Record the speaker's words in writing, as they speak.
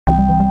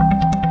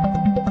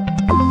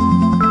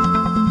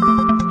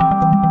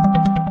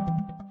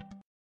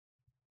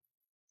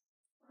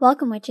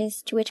Welcome,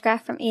 witches, to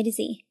Witchcraft from A to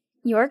Z,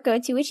 your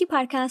go-to witchy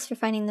podcast for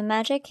finding the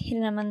magic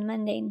hidden among the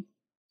mundane.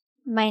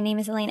 My name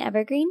is Elaine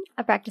Evergreen,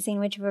 a practicing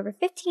witch of over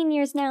 15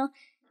 years now,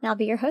 and I'll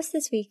be your host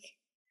this week.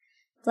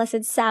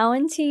 Blessed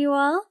Samhain to you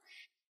all.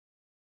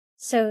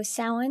 So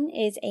Samhain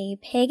is a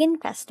pagan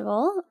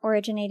festival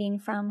originating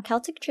from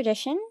Celtic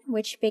tradition,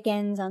 which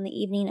begins on the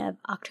evening of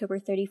October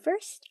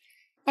 31st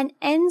and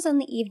ends on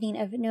the evening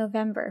of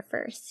November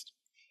 1st,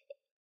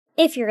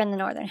 if you're in the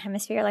Northern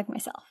Hemisphere like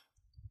myself.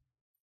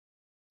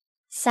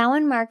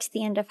 Samhain marks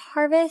the end of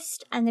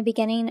harvest and the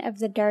beginning of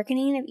the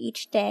darkening of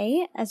each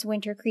day as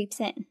winter creeps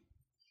in.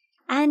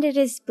 And it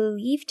is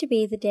believed to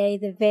be the day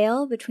the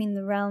veil between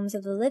the realms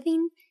of the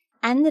living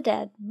and the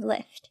dead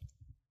lift.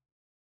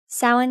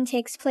 Samhain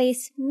takes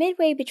place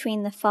midway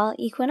between the fall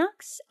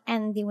equinox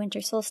and the winter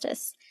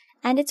solstice,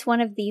 and it's one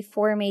of the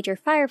 4 major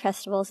fire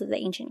festivals of the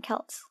ancient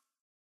Celts.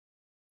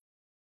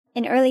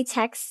 In early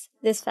texts,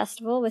 this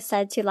festival was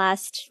said to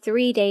last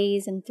 3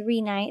 days and 3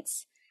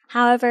 nights.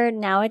 However,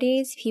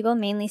 nowadays, people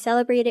mainly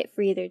celebrate it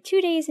for either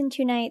 2 days and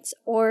 2 nights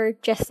or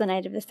just the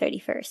night of the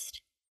 31st.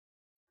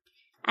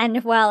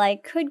 And while I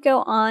could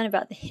go on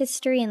about the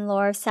history and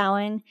lore of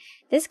Samhain,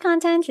 this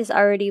content is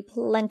already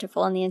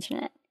plentiful on the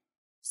internet.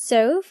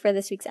 So, for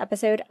this week's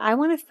episode, I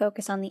want to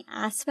focus on the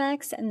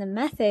aspects and the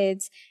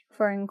methods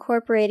for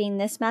incorporating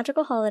this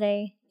magical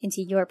holiday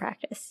into your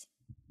practice.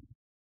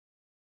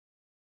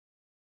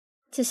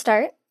 To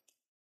start,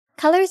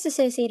 colors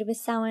associated with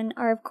Samhain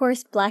are of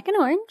course black and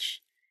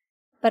orange,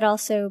 but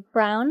also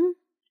brown,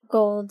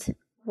 gold,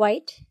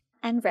 white,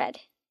 and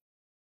red.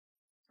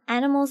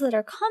 Animals that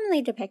are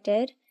commonly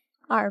depicted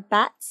are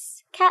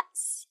bats,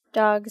 cats,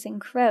 dogs, and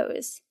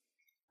crows.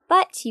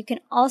 But you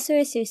can also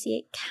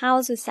associate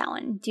cows with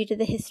Samhain due to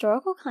the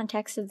historical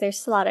context of their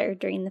slaughter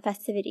during the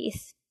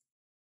festivities.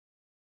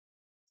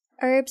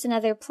 Herbs and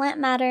other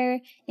plant matter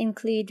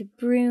include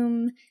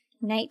broom,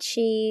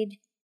 nightshade,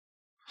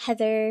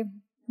 heather,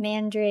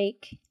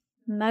 mandrake,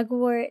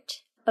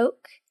 mugwort,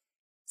 oak,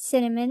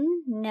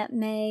 cinnamon,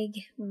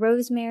 nutmeg,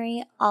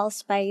 rosemary,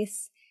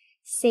 allspice,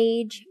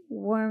 sage,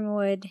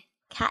 wormwood,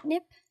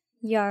 catnip,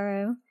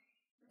 yarrow,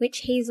 witch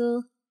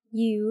hazel,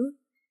 yew,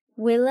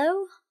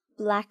 willow,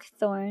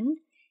 blackthorn,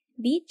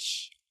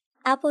 beech,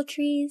 apple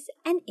trees,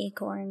 and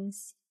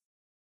acorns.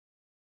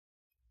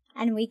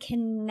 And we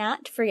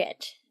cannot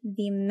forget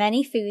the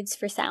many foods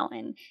for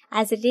Samhain,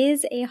 as it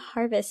is a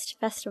harvest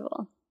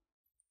festival.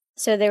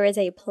 So there is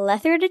a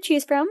plethora to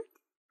choose from,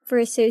 for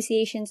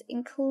associations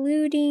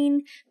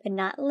including, but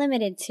not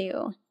limited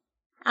to,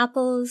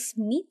 apples,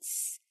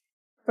 meats,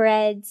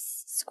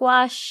 breads,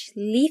 squash,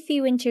 leafy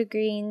winter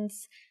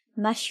greens,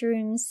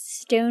 mushrooms,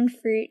 stone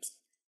fruit,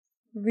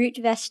 root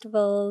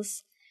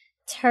vegetables,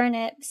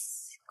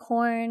 turnips,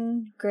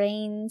 corn,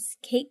 grains,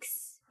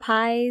 cakes,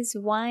 pies,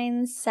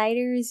 wines,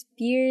 ciders,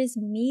 beers,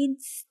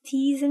 meads,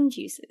 teas, and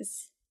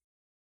juices.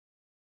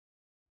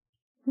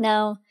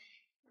 Now,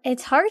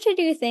 it's hard to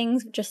do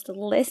things with just a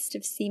list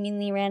of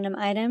seemingly random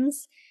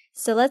items,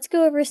 so let's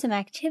go over some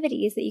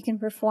activities that you can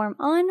perform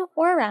on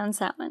or around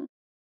Samhain.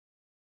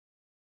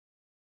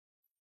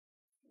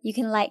 You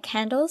can light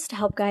candles to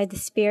help guide the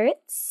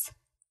spirits.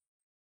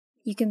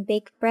 You can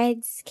bake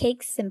breads,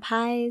 cakes, and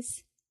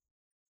pies.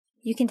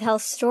 You can tell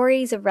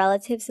stories of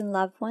relatives and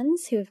loved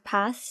ones who have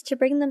passed to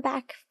bring them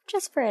back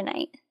just for a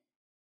night.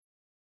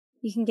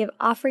 You can give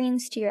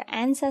offerings to your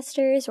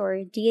ancestors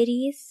or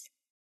deities.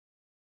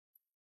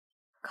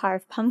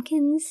 Carve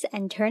pumpkins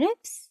and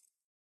turnips.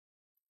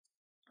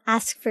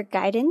 Ask for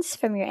guidance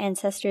from your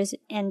ancestors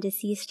and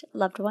deceased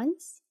loved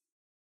ones.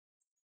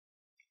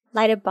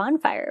 Light a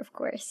bonfire, of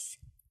course.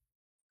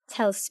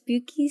 Tell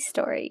spooky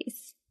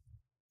stories.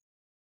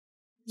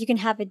 You can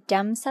have a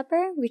dumb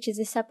supper, which is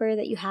a supper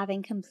that you have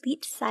in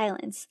complete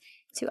silence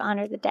to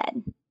honor the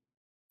dead.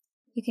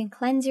 You can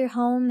cleanse your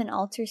home and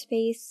altar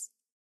space.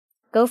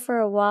 Go for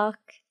a walk.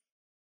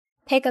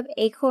 Pick up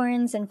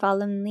acorns and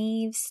fallen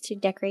leaves to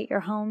decorate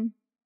your home.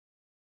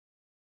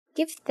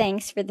 Give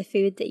thanks for the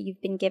food that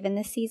you've been given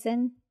this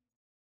season.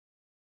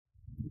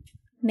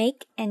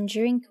 Make and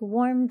drink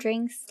warm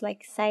drinks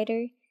like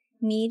cider,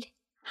 mead,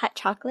 hot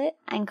chocolate,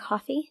 and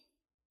coffee.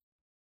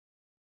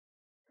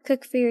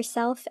 Cook for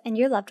yourself and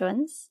your loved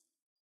ones.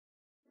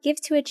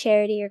 Give to a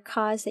charity or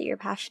cause that you're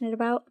passionate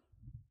about.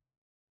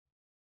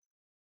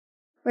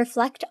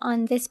 Reflect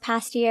on this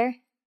past year.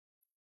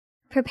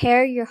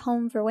 Prepare your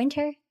home for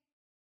winter.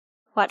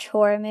 Watch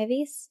horror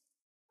movies.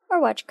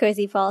 Or watch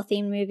cozy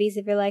fall-themed movies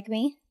if you're like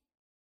me.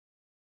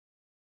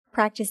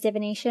 Practice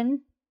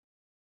divination.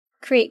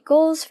 Create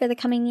goals for the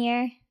coming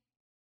year.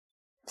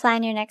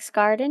 Plan your next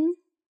garden.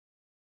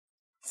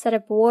 Set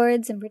up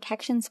wards and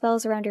protection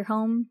spells around your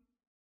home.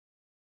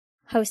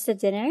 Host a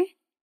dinner.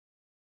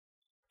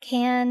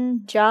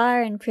 Can,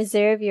 jar, and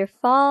preserve your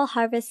fall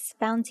harvest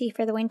bounty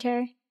for the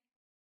winter.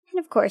 And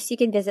of course, you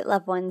can visit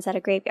loved ones at a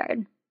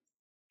graveyard.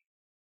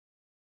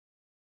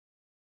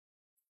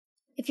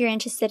 If you're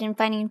interested in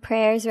finding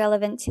prayers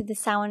relevant to the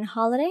Samhain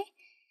holiday,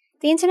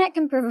 the internet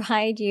can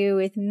provide you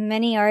with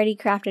many already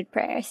crafted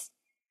prayers.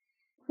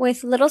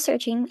 With little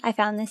searching, I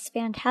found this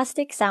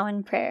fantastic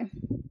Samhain prayer,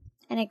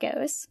 and it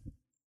goes,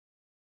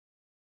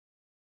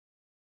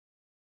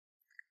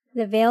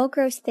 "The veil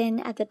grows thin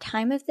at the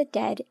time of the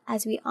dead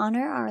as we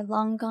honor our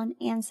long-gone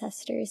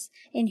ancestors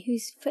in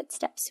whose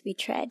footsteps we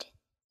tread.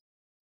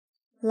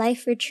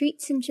 Life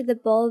retreats into the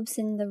bulbs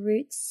and the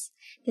roots.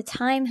 The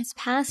time has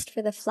passed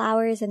for the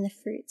flowers and the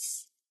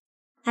fruits.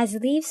 As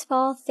leaves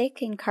fall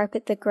thick and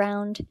carpet the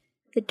ground,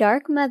 the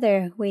dark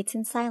mother waits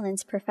in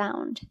silence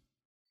profound.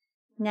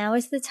 Now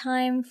is the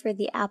time for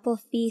the apple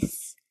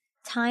feasts.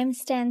 Time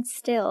stands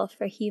still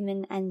for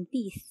human and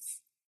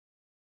beasts.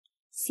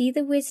 See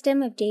the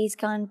wisdom of days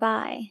gone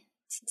by,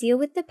 to deal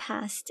with the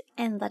past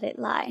and let it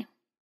lie.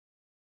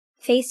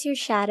 Face your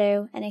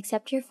shadow and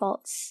accept your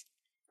faults.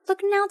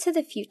 Look now to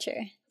the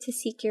future to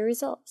seek your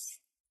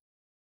results."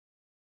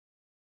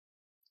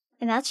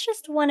 And that's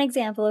just one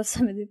example of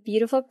some of the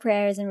beautiful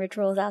prayers and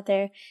rituals out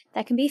there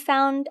that can be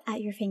found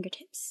at your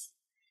fingertips.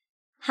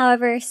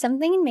 However,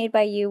 something made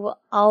by you will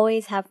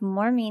always have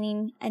more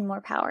meaning and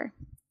more power.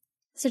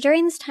 So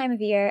during this time of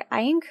year,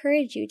 I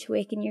encourage you to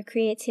awaken your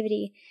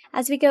creativity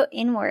as we go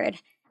inward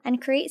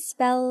and create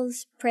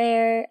spells,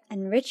 prayer,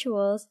 and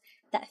rituals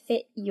that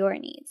fit your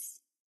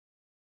needs.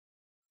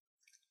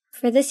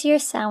 For this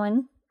year's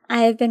Samhain,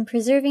 I have been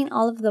preserving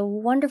all of the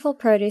wonderful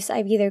produce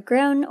I've either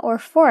grown or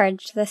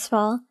foraged this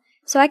fall,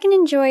 so I can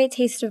enjoy a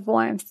taste of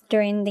warmth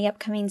during the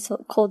upcoming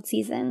cold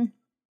season.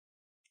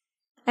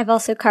 I've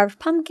also carved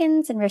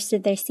pumpkins and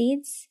roasted their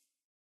seeds.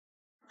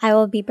 I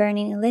will be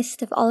burning a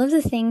list of all of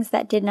the things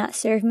that did not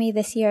serve me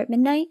this year at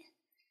midnight,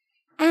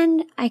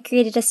 and I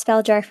created a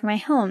spell jar for my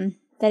home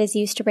that is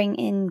used to bring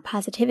in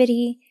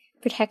positivity,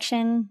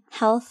 protection,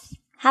 health,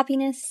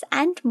 happiness,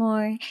 and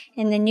more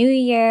in the new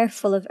year,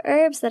 full of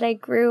herbs that I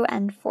grew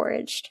and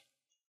foraged.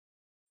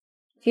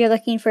 If you're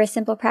looking for a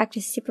simple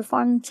practice to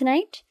perform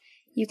tonight,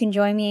 you can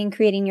join me in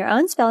creating your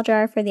own spell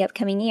jar for the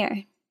upcoming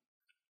year.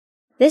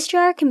 This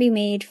jar can be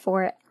made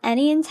for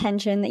any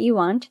intention that you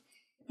want.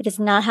 It does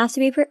not have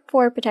to be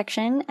for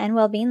protection and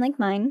well-being like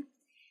mine.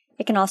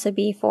 It can also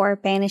be for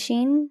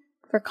banishing,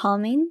 for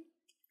calming,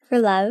 for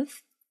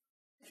love,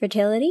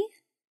 fertility,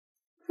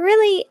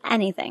 really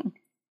anything.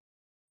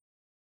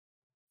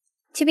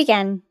 To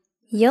begin,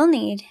 you'll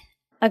need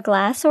a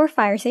glass or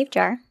fire-safe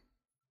jar,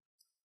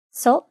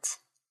 salt,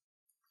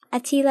 a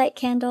tea light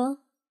candle,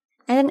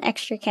 and an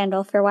extra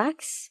candle for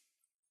wax,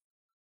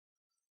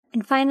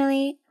 and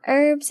finally,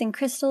 herbs and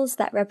crystals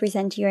that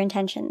represent your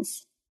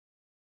intentions.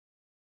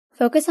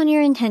 Focus on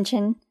your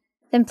intention,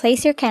 then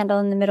place your candle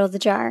in the middle of the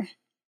jar,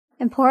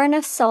 and pour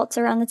enough salt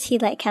around the tea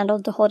light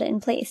candle to hold it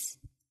in place.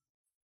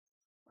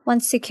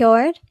 Once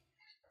secured,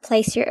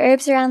 place your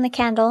herbs around the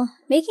candle,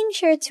 making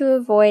sure to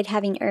avoid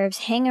having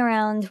herbs hang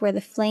around where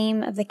the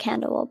flame of the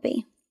candle will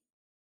be.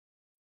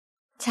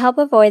 To help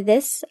avoid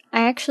this,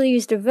 I actually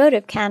used a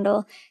votive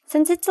candle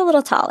since it's a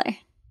little taller.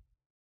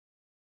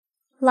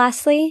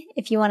 Lastly,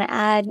 if you want to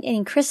add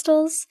any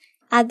crystals,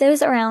 add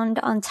those around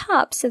on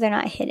top so they're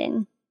not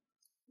hidden.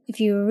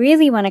 If you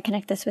really want to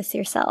connect this with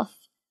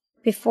yourself,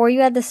 before you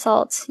add the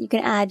salt, you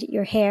can add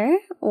your hair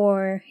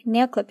or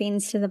nail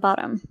clippings to the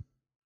bottom.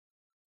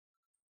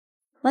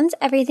 Once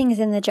everything is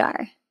in the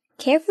jar,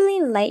 carefully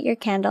light your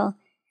candle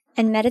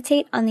and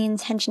meditate on the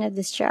intention of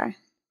this jar.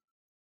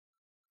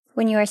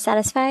 When you are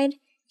satisfied,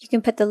 you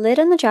can put the lid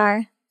on the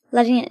jar,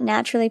 letting it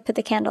naturally put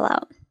the candle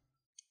out.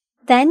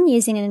 Then,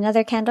 using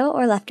another candle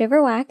or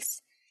leftover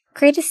wax,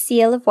 create a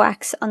seal of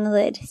wax on the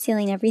lid,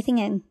 sealing everything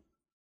in.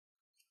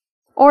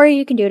 Or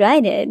you can do what I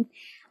did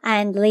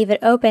and leave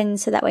it open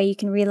so that way you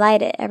can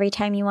relight it every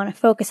time you want to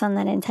focus on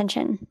that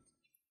intention.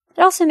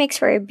 It also makes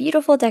for a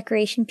beautiful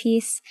decoration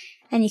piece,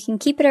 and you can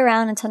keep it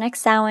around until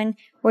next Samhain,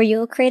 where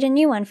you'll create a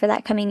new one for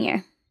that coming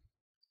year.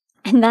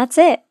 And that's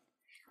it!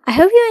 I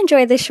hope you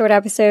enjoyed this short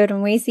episode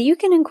on ways that you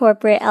can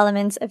incorporate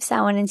elements of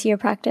Samhain into your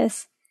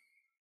practice.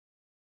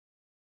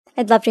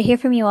 I'd love to hear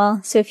from you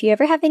all, so if you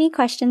ever have any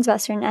questions about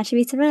certain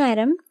attributes of an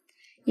item,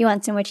 you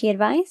want some witchy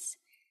advice,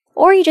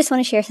 or you just want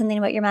to share something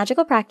about your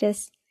magical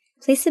practice,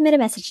 please submit a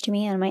message to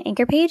me on my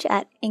Anchor page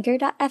at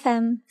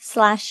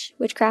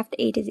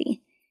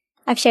anchor.fm/witchcrafta2z.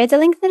 I've shared the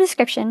link in the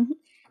description,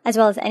 as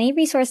well as any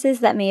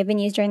resources that may have been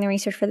used during the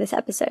research for this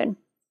episode.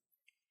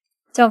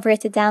 Don't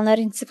forget to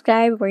download and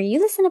subscribe where you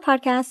listen to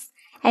podcasts,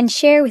 and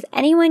share with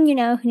anyone you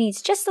know who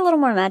needs just a little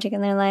more magic in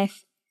their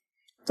life.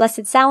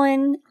 Blessed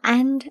Samhain,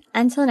 and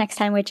until next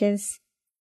time, witches.